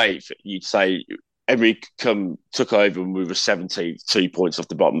finished 8th, you'd say Emery took over and we were 17th, 2 points off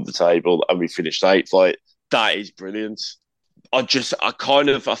the bottom of the table, and we finished 8th. Like, that is brilliant. I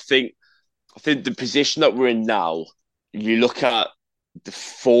think the position that we're in now, you look at the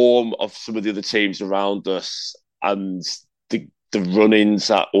form of some of the other teams around us and the run-ins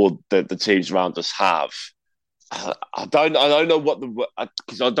that all the teams around us have. I don't know what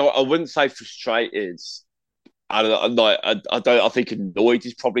because I wouldn't say frustrated. I think annoyed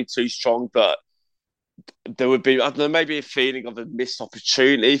is probably too strong, but there would be, I don't know, maybe a feeling of a missed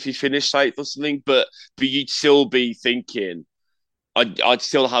opportunity if you finish 8th or something, but you'd still be thinking, I'd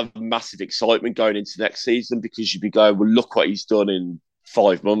still have massive excitement going into next season because you'd be going, well, look what he's done in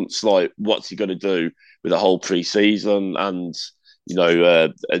 5 months. Like, what's he going to do with the whole pre-season and,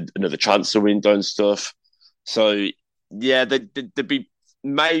 another transfer window and stuff. So, yeah, there'd be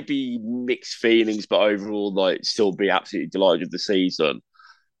maybe mixed feelings, but overall, like, still be absolutely delighted with the season.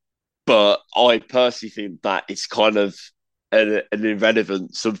 But I personally think that it's kind of an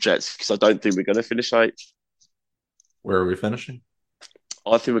irrelevant subject because I don't think we're going to finish eighth. Where are we finishing?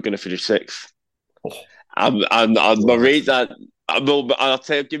 I think we're going to finish sixth. Oh. And my reason, I'll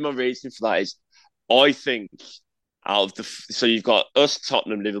give my reason for that is I think so you've got us,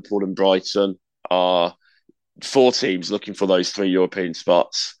 Tottenham, Liverpool, and Brighton are 4 teams looking for those 3 European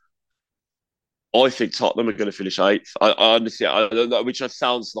spots. I think Tottenham are going to finish eighth. I honestly, I don't know, which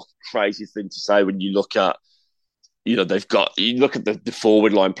sounds like a crazy thing to say when you look at, you look at the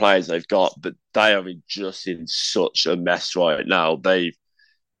forward line players they've got, but they are just in such a mess right now. They've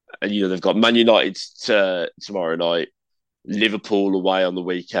got Man United tomorrow night, Liverpool away on the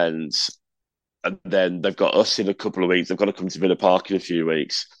weekends, and then they've got us in a couple of weeks. They've got to come to Villa Park in a few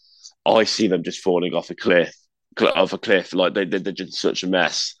weeks. I see them just falling off a cliff. Like they're just such a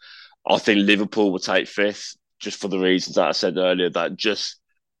mess. I think Liverpool will take fifth just for the reasons that I said earlier. That just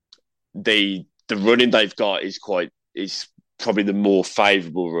the running they've got is probably the more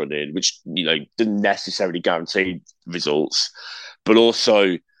favourable running, which didn't necessarily guarantee results, but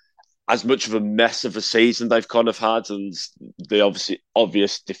also as much of a mess of a season they've kind of had, and the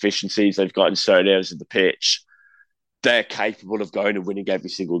obvious deficiencies they've got in certain areas of the pitch, they're capable of going and winning every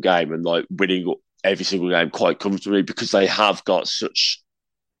single game and like winning every single game quite comfortably because they have got such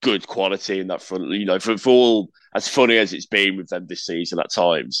good quality in that front. For all as funny as it's been with them this season at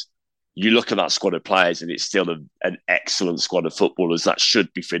times, you look at that squad of players and it's still an excellent squad of footballers that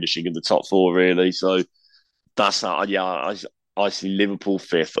should be finishing in the top 4, really. So that's that. Yeah, I see Liverpool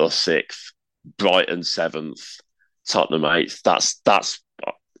 5th or 6th, Brighton 7th, Tottenham 8th. That's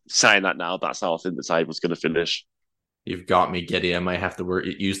saying that now. That's how I think the table's going to finish. You've got me giddy. I might have to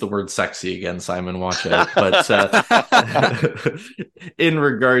use the word sexy again, Simon. Watch out. But in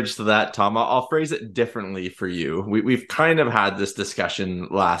regards to that, Tom, I'll phrase it differently for you. We've kind of had this discussion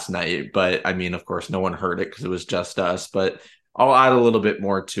last night, but I mean, of course, no one heard it because it was just us. But I'll add a little bit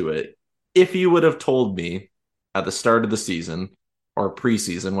more to it. If you would have told me at the start of the season or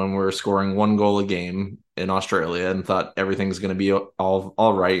preseason when we were scoring 1 goal a game in Australia and thought everything's going to be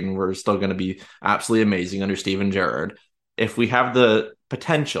all right and we're still going to be absolutely amazing under Steven Gerrard, if we have the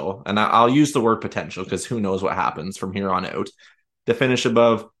potential, and I'll use the word potential because who knows what happens from here on out, to finish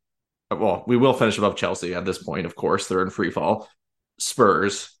above, well, we will finish above Chelsea at this point, of course, they're in free fall,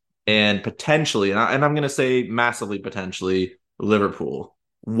 Spurs, and potentially, and I'm going to say massively potentially, Liverpool,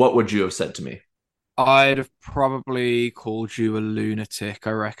 what would you have said to me? I'd have probably called you a lunatic,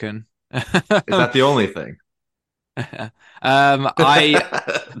 I reckon. Is that the only thing?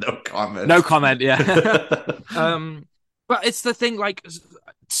 No comment. No comment, yeah. But it's the thing, like,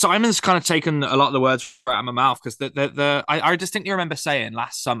 Simon's kind of taken a lot of the words out of my mouth because I distinctly remember saying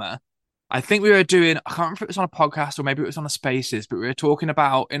last summer, I think we were doing, I can't remember if it was on a podcast or maybe it was on a Spaces, but we were talking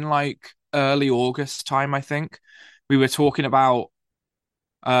about in like early August time, I think, we were talking about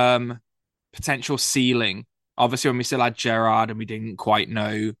potential ceiling. Obviously, when we still had Gerrard and we didn't quite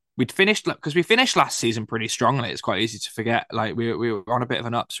know. We'd finished, because we finished last season pretty strongly. It's quite easy to forget. Like, we were on a bit of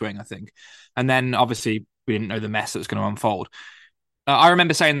an upswing, I think. And then, obviously, we didn't know the mess that was going to unfold. I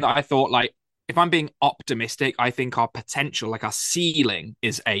remember saying that I thought, like, if I'm being optimistic, I think our potential, like our ceiling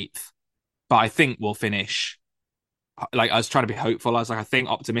is 8th. But I think we'll finish, like, I was trying to be hopeful. I was like, I think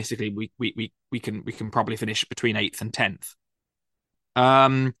optimistically we can probably finish between 8th and 10th.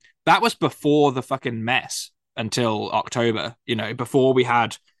 That was before the fucking mess until October, before we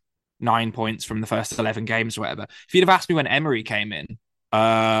had 9 points from the first 11 games or whatever. If you'd have asked me when Emery came in,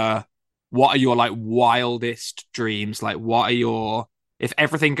 what are your like wildest dreams? Like, what are your, if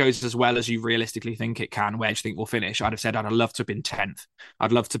everything goes as well as you realistically think it can, where do you think we'll finish? I'd have said I'd love to have been 10th.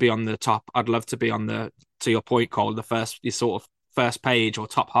 I'd love to be on the top. I'd love to be on the, to your point, Cole, the sort of first page or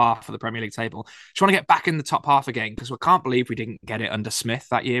top half of the Premier League table. Just want to get back in the top half again because we can't believe we didn't get it under Smith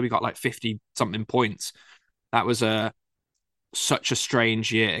that year. We got like 50 something points. That was such a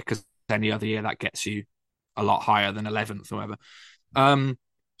strange year because any other year that gets you a lot higher than 11th or whatever.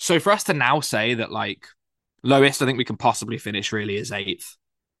 So for us to now say that like lowest I think we can possibly finish really is 8th.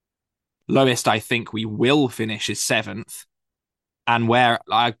 Lowest I think we will finish is 7th. And where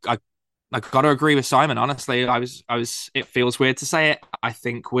I got to agree with Simon, honestly. I was it feels weird to say it. I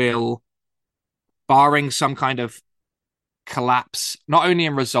think we'll, barring some kind of collapse, not only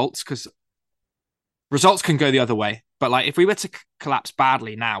in results, because results can go the other way, But like if we were to collapse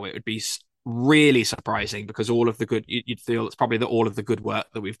badly now, it would be really surprising because all of the good, you'd feel it's probably that all of the good work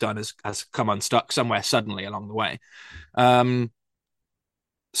that we've done has come unstuck somewhere suddenly along the way.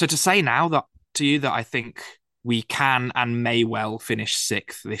 So to say now that to you that I think we can and may well finish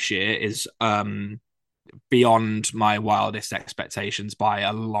 6th this year is beyond my wildest expectations by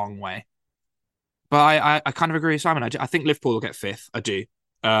a long way. But I kind of agree with Simon. I think Liverpool will get 5th. I do.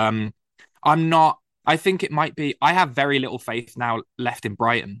 I'm not. I think it might be. I have very little faith now left in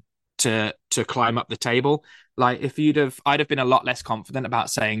Brighton to climb up the table. Like if I'd have been a lot less confident about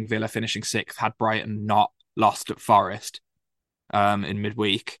saying Villa finishing 6th had Brighton not lost at Forest in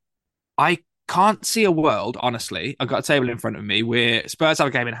midweek. I can't see a world, honestly. I've got a table in front of me where Spurs have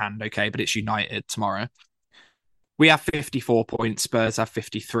a game in hand, okay, but it's United tomorrow. We have 54 points. Spurs have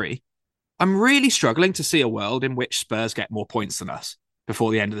 53. I'm really struggling to see a world in which Spurs get more points than us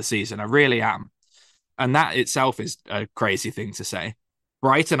before the end of the season. I really am. And that itself is a crazy thing to say.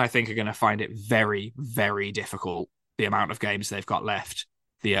 Brighton, I think, are going to find it very, very difficult, the amount of games they've got left,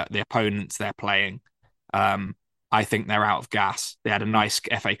 the opponents they're playing. I think they're out of gas. They had a nice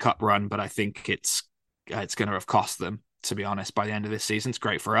FA Cup run, but I think it's going to have cost them, to be honest, by the end of this season. It's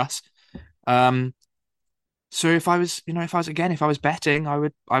great for us. So if I was betting, I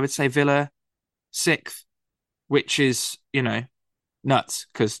would say Villa 6th, which is, nuts.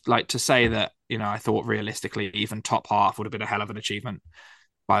 Because like to say that, I thought realistically even top half would have been a hell of an achievement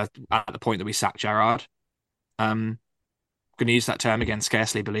at the point that we sacked Gerrard. Going to use that term again,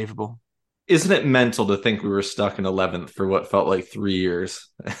 scarcely believable. Isn't it mental to think we were stuck in 11th for what felt like 3 years?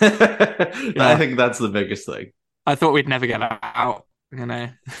 I think that's the biggest thing. I thought we'd never get out.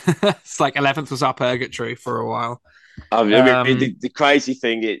 It's like 11th was our purgatory for a while. I mean, the crazy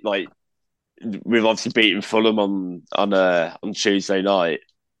thing is like we've obviously beaten Fulham on Tuesday night,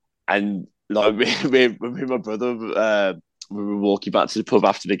 and like me and my brother, we were walking back to the pub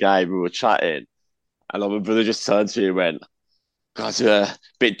after the game. We were chatting, and like, my brother just turned to me and went, "God, it's a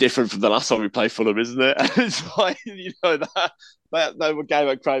bit different from the last time we played Fulham, isn't it?" And it's like that game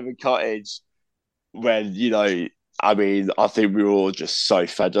at Craven Cottage when I mean, I think we were all just so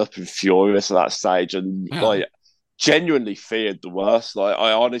fed up and furious at that stage, and like genuinely feared the worst. Like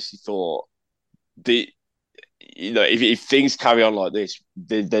I honestly thought if things carry on like this,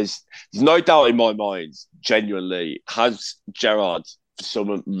 there's no doubt in my mind. Genuinely, has Gerrard for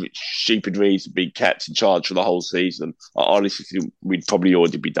some stupid reason been kept in charge for the whole season? I honestly think we'd probably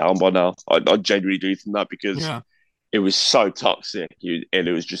already be down by now. I genuinely do think that because it was so toxic and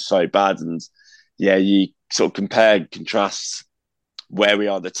it was just so bad, and you sort of compare and contrast where we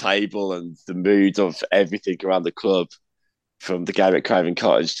are on the table and the mood of everything around the club from the game at Craven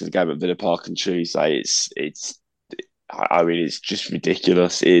Cottage to the game at Villa Park on Tuesday. I mean, it's just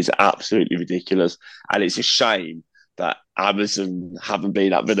ridiculous. It is absolutely ridiculous. And it's a shame that Amazon haven't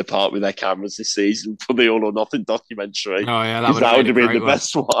been at Villa Park with their cameras this season for the All or Nothing documentary. Oh, yeah, that would have been the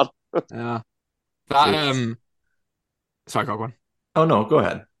best one. Yeah. Sorry, go on. Oh, no, go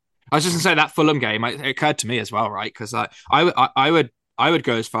ahead. I was just going to say that Fulham game, it occurred to me as well, right? Because I would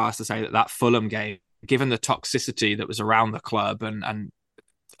go as far as to say that Fulham game, given the toxicity that was around the club, and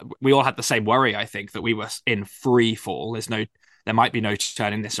we all had the same worry, I think, that we were in free fall. There might be no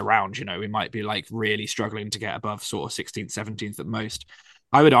turning this around. We might be like really struggling to get above sort of 16th, 17th at most.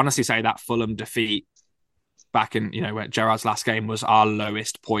 I would honestly say that Fulham defeat back in, when Gerrard's last game was our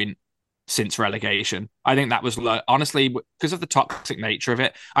lowest point since relegation. I think that was low, honestly, because of the toxic nature of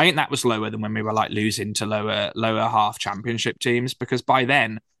it. I think that was lower than when we were like losing to lower half championship teams, because by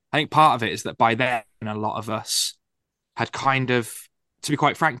then, I think part of it is that by then a lot of us had kind of, to be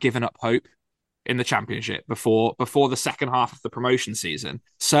quite frank, given up hope in the championship before the second half of the promotion season.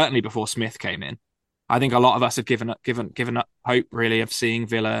 Certainly before Smith came in, I think a lot of us had given up hope really of seeing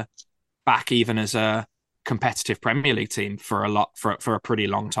Villa back even as a competitive Premier League team for a pretty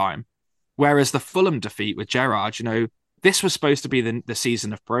long time. Whereas the Fulham defeat with Gerrard, this was supposed to be the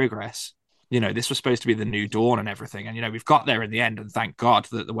season of progress. This was supposed to be the new dawn and everything. And, we've got there in the end, and thank God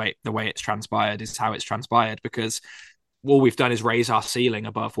that the way it's transpired is how it's transpired, because all we've done is raise our ceiling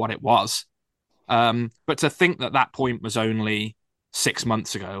above what it was. But to think that point was only 6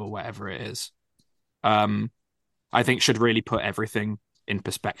 months ago or whatever it is, I think should really put everything in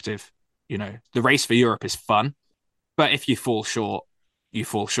perspective. The race for Europe is fun, but if you fall short, you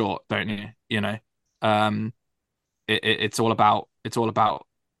fall short, don't you? It's all about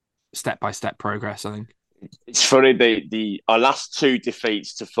step-by-step progress, I think. It's funny, our last two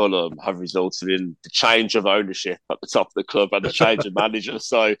defeats to Fulham have resulted in the change of ownership at the top of the club and the change of manager.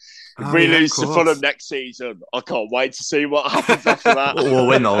 So if Oh we yeah, of lose to Fulham course. next season, I can't wait to see what happens after that. We'll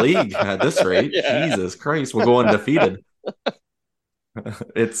win the league at this rate. Yeah. Jesus Christ, we'll go undefeated.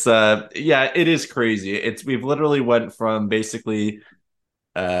 It's yeah, it is crazy. We've literally went from basically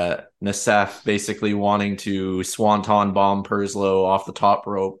Nassef basically wanting to swanton bomb Perslow off the top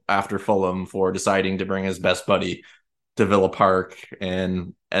rope after Fulham for deciding to bring his best buddy to Villa Park,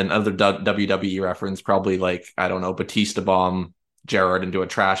 and other WWE reference, probably like, I don't know, Batista bomb Gerrard into a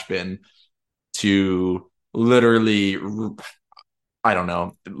trash bin, to literally, I don't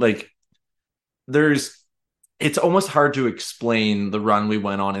know, like it's almost hard to explain the run we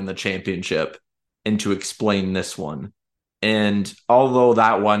went on in the championship and to explain this one. And although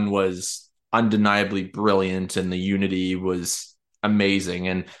that one was undeniably brilliant and the unity was amazing,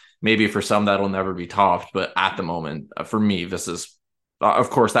 and maybe for some that'll never be topped, but at the moment, for me, this is, of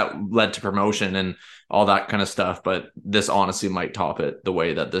course, that led to promotion and all that kind of stuff, but this honestly might top it the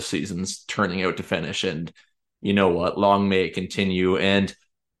way that this season's turning out to finish. And you know what? Long may it continue. And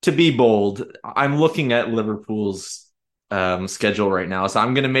to be bold, I'm looking at Liverpool's schedule right now. So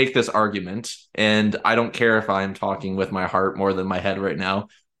I'm going to make this argument, and I don't care if I'm talking with my heart more than my head right now.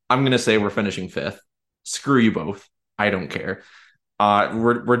 I'm going to say we're finishing fifth. Screw you both. I don't care.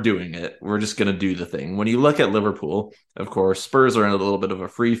 We're doing it. We're just going to do the thing. When you look at Liverpool, of course, Spurs are in a little bit of a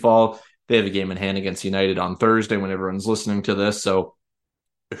free fall. They have a game in hand against United on Thursday when everyone's listening to this. So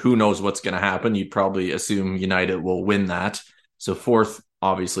who knows what's going to happen? You'd probably assume United will win that. So fourth,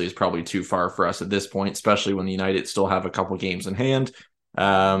 obviously, is probably too far for us at this point, especially when the United still have a couple games in hand.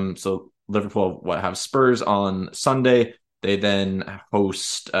 So Liverpool have Spurs on Sunday. They then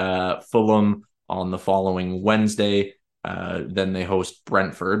host Fulham on the following Wednesday. Then they host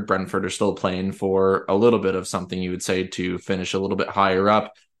Brentford. Brentford are still playing for a little bit of something, you would say, to finish a little bit higher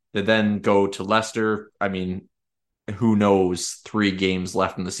up. They then go to Leicester. I mean, who knows, 3 games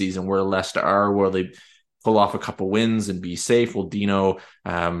left in the season where Leicester are, where they pull off a couple wins and be safe. Will Dino,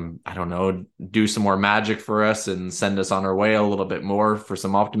 I don't know, do some more magic for us and send us on our way a little bit more for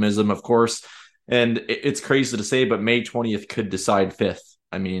some optimism, of course. And it's crazy to say, but May 20th could decide fifth.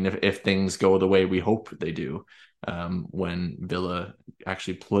 I mean, if things go the way we hope they do, when Villa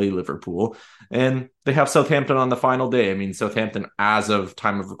actually play Liverpool. And they have Southampton on the final day. I mean, Southampton, as of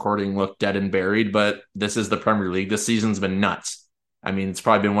time of recording, look dead and buried, but this is the Premier League. This season's been nuts. I mean, it's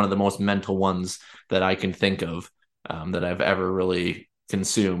probably been one of the most mental ones that I can think of, that I've ever really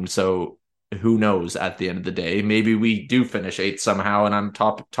consumed. So who knows at the end of the day? Maybe we do finish 8th somehow, and I'm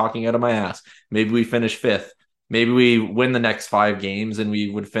talking out of my ass. Maybe we finish 5th. Maybe we win the next 5 games and we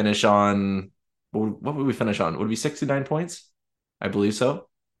would finish on, what would we finish on? Would it be 69 points? I believe so.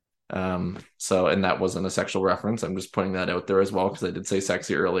 And that wasn't a sexual reference. I'm just putting that out there as well, because I did say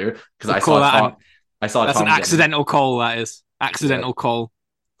sexy earlier. Because I saw that's Tom an accidental call. That is accidental call.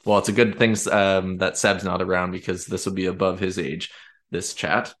 Well, it's a good thing that Seb's not around, because this would be above his age, this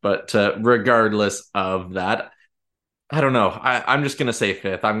chat. But regardless of that, I don't know. I'm just going to say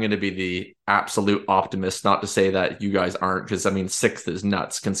 5th. I'm going to be the absolute optimist, not to say that you guys aren't, because, I mean, 6th is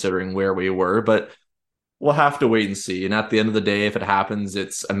nuts considering where we were. But we'll have to wait and see. And at the end of the day, if it happens,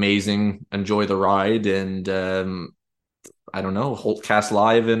 it's amazing. Enjoy the ride. And I don't know, Holtcast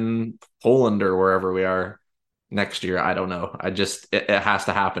live in Poland or wherever we are next year. I don't know. It has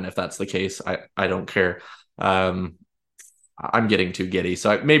to happen if that's the case. I don't care. I'm getting too giddy.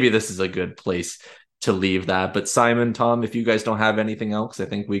 So maybe this is a good place to leave that. But Simon, Tom, if you guys don't have anything else, I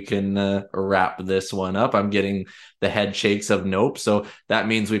think we can wrap this one up. I'm getting the head shakes of nope. So that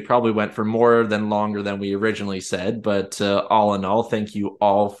means we probably went for more than longer than we originally said. But all in all, thank you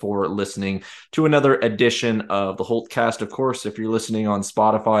all for listening to another edition of the Holtcast. Of course, if you're listening on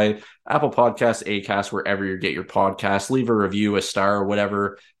Spotify, Apple Podcasts, Acast, wherever you get your podcasts, leave a review, a star,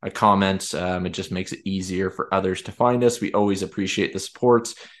 whatever, a comment. It just makes it easier for others to find us. We always appreciate the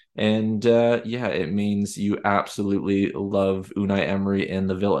support. And it means you absolutely love Unai Emery and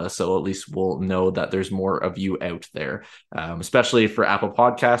the Villa. So at least we'll know that there's more of you out there, especially for Apple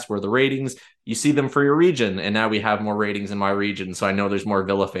Podcasts, where the ratings, you see them for your region. And now we have more ratings in my region. So I know there's more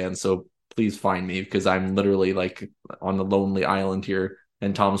Villa fans. So please find me, because I'm literally like on the lonely island here,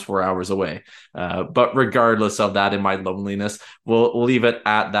 and Tom's 4 hours away. But regardless of that, in my loneliness, we'll leave it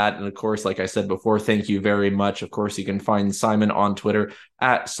at that. And of course, like I said before, thank you very much. Of course, you can find Simon on Twitter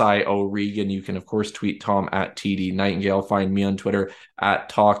at Cy O'Regan. You can, of course, tweet Tom at TD Nightingale. Find me on Twitter at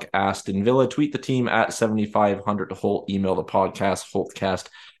Talk Aston Villa. Tweet the team at 7500 Holt. Email the podcast,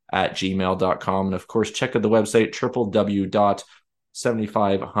 holtcast@gmail.com. And of course, check out the website, www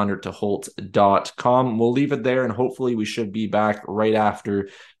 7500 to Holt.com. We'll leave it there, and hopefully we should be back right after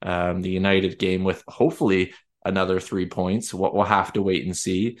the United game with hopefully another 3 points. We'll have to wait and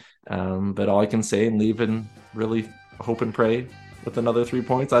see. But all I can say and leave and really hope and pray with another 3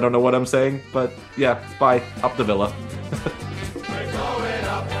 points. I don't know what I'm saying, but yeah, bye. Up the Villa.